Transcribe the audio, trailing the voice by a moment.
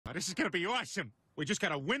This is gonna be awesome. We just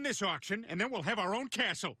gotta win this auction, and then we'll have our own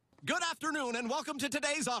castle. Good afternoon, and welcome to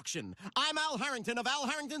today's auction. I'm Al Harrington of Al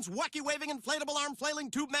Harrington's wacky-waving inflatable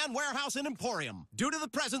arm-flailing tube-man warehouse and emporium. Due to the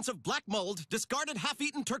presence of black mold, discarded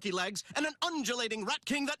half-eaten turkey legs, and an undulating rat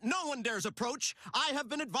king that no one dares approach, I have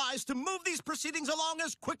been advised to move these proceedings along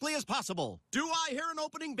as quickly as possible. Do I hear an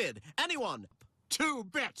opening bid? Anyone? 2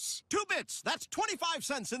 bits. 2 bits. That's 25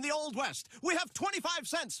 cents in the Old West. We have 25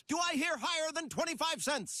 cents. Do I hear higher than 25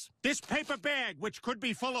 cents? This paper bag, which could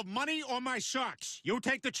be full of money or my socks. You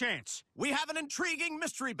take the chance. We have an intriguing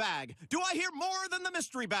mystery bag. Do I hear more than the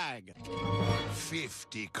mystery bag?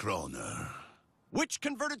 50 kroner. Which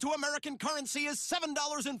converted to American currency is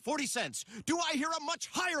 $7.40. Do I hear a much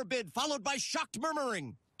higher bid followed by shocked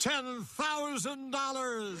murmuring?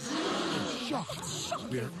 $10,000. Shocked.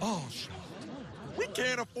 We're all shocked. We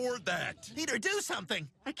can't afford that. Peter, do something.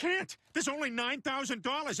 I can't. There's only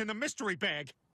 $9,000 in the mystery bag.